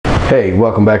Hey,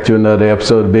 welcome back to another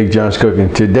episode of Big John's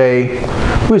Cooking. Today,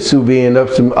 we're sous videing up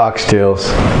some oxtails.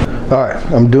 Alright,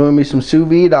 I'm doing me some sous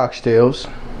vide oxtails.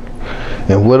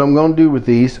 And what I'm going to do with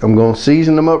these, I'm going to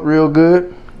season them up real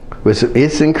good with some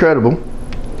It's Incredible.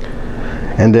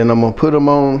 And then I'm going to put them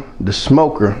on the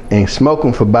smoker and smoke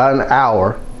them for about an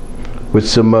hour with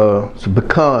some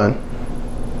pecan.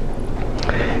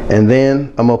 And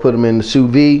then I'm going to put them in the sous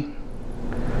vide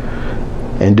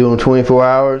and do them 24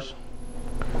 hours.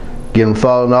 Get them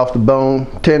falling off the bone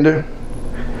tender,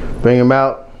 bring them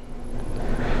out,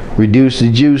 reduce the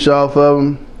juice off of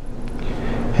them,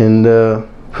 and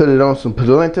put it on some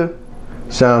polenta.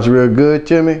 Sounds real good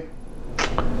to me.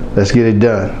 Let's get it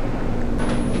done.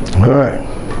 All right.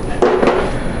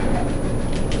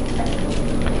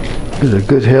 Get a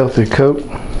good healthy coat.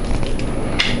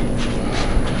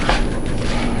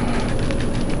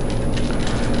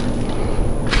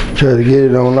 Try to get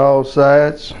it on all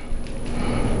sides.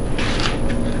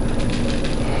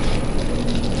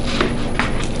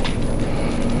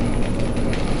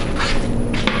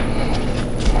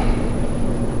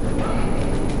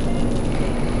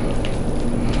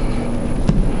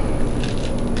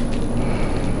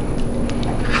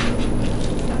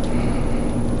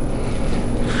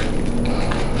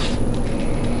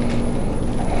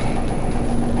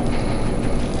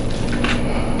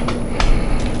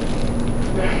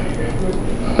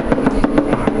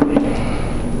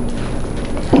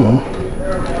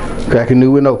 Crack a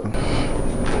new one open.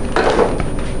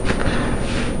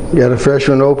 Got a fresh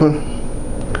one open.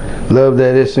 Love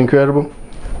that It's Incredible.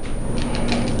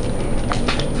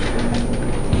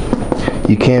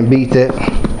 You can't beat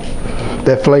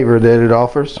that flavor that it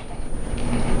offers.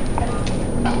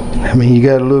 I mean, you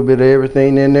got a little bit of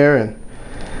everything in there, and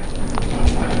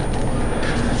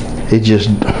it just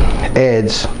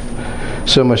adds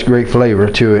so much great flavor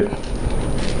to it.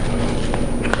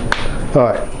 All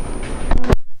right.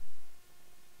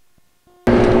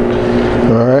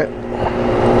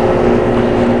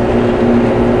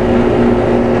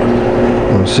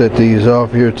 Set these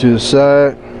off here to the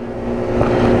side.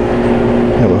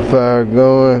 Have my fire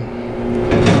going.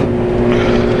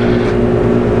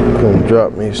 Gonna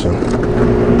drop me some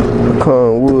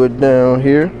pecan wood down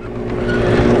here.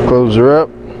 Close her up.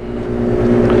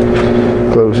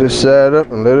 Close this side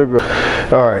up and let her go.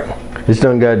 Alright, it's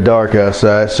done got dark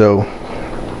outside, so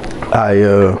I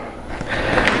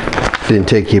didn't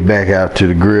take you back out to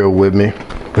the grill with me,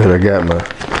 but I got my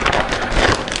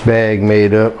bag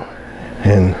made up.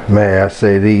 And man, I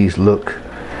say these look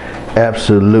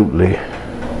absolutely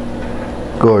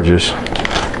gorgeous.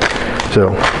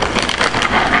 So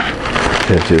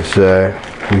that's this side.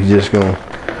 We just gonna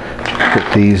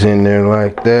put these in there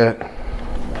like that.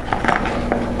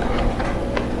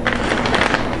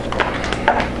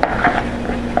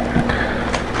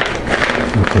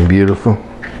 Looking beautiful.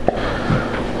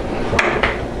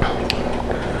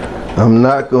 I'm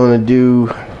not gonna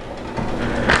do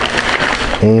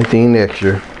anything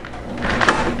extra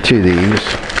to these.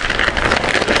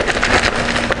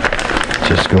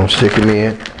 Just gonna stick them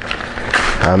in.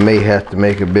 I may have to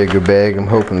make a bigger bag. I'm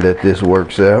hoping that this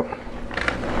works out.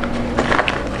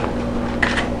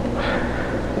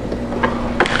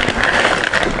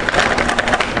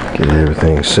 Get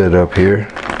everything set up here.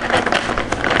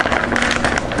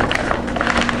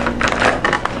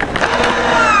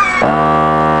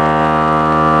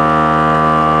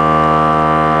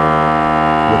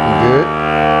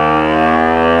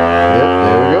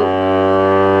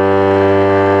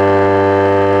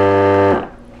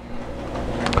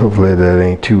 Hopefully that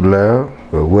ain't too loud,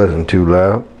 or wasn't too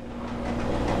loud.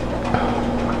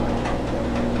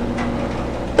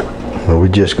 Well, we're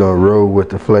just gonna roll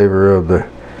with the flavor of the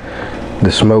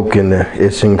smoke and the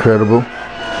It's Incredible.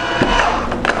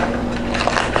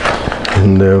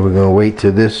 And we're gonna wait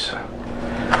till this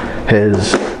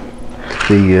has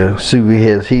the sous vide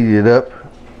has heated up.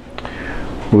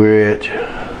 We're at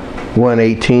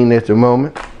 118 at the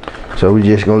moment, so we're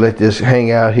just gonna let this hang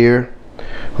out here.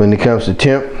 When it comes to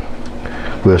temp,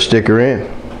 we'll stick her in.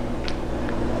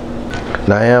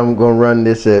 Now I am going to run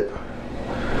this at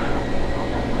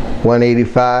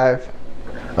 185.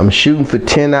 I'm shooting for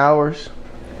 10 hours.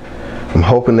 I'm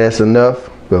hoping that's enough,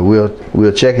 but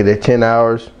we'll check it at 10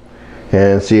 hours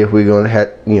and see if we're going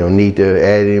to need to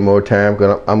add any more time.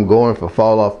 I'm going for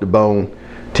fall off the bone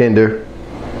tender,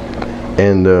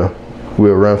 and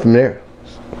we'll run from there.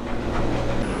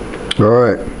 All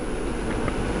right.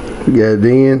 We got it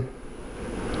in.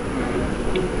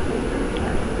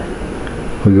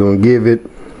 We're going to give it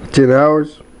 10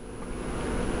 hours.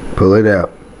 Pull it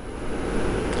out.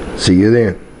 See you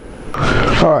then.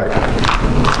 Alright.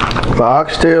 For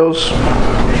oxtails,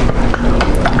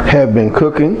 have been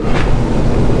cooking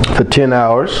for 10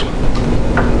 hours.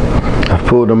 I've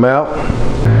pulled them out.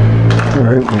 All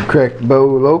right, we'll crack the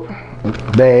bowl open,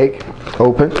 bag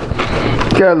open.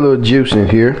 Got a little juice in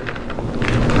here.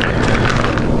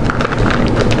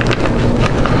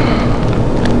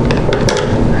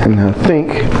 And I think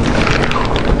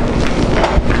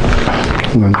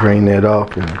I'm going to drain that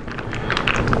off in the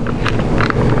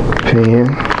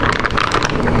pan.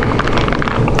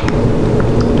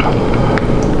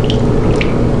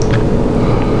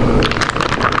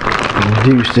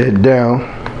 Reduce that down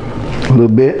a little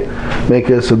bit,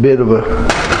 make us a bit of a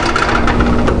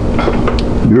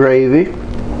gravy,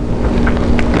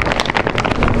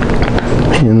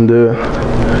 and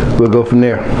we'll go from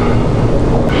there.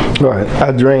 All right,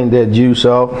 I drained that juice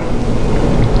off.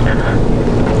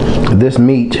 This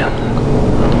meat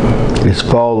is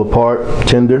fall apart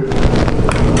tender.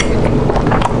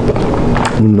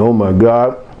 Oh my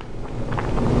God,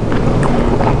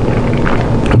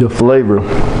 the flavor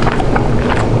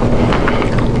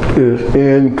is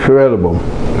incredible.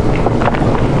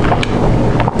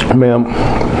 Man,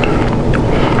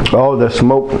 all the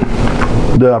smoke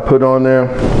that I put on there,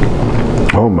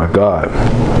 oh my God,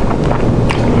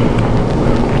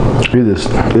 it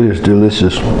is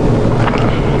delicious.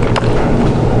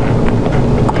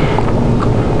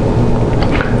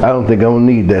 I don't think I'm gonna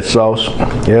need that sauce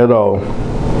at all.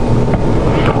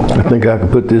 I think I can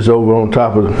put this over on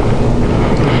top of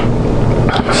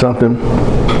something.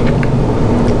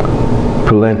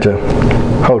 Polenta.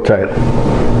 Hold tight.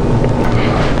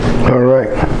 All right.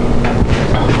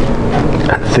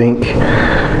 I think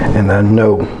and I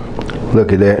know.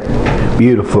 Look at that.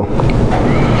 Beautiful.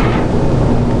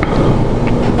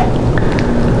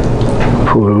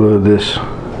 Pour a little of this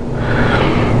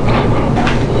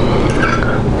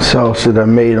sauce that I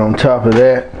made on top of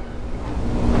that.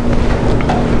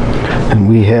 And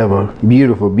we have a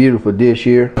beautiful, beautiful dish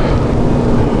here.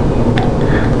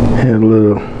 Add a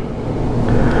little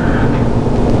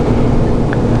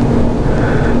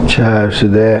chives to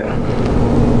that.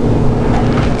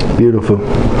 Beautiful.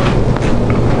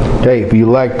 Hey, if you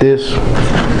like this,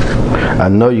 I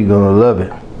know you're gonna love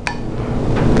it.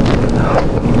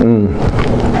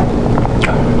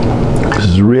 This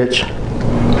is rich,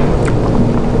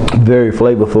 very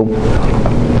flavorful.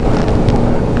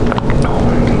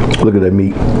 Look at that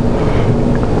meat.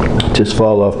 Just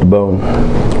fall off the bone.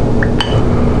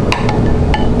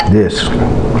 This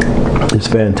is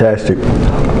fantastic.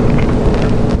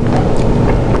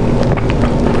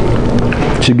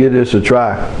 You should give this a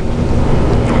try.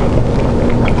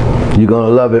 You're gonna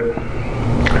love it.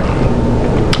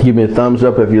 Give me a thumbs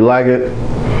up if you like it.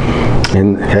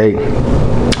 And hey,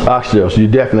 oxtails, you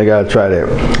definitely gotta try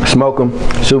that. Smoke them,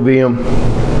 sous vide them.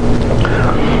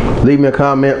 Leave me a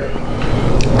comment.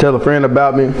 Tell a friend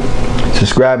about me.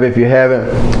 Subscribe if you haven't.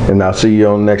 And I'll see you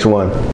on the next one.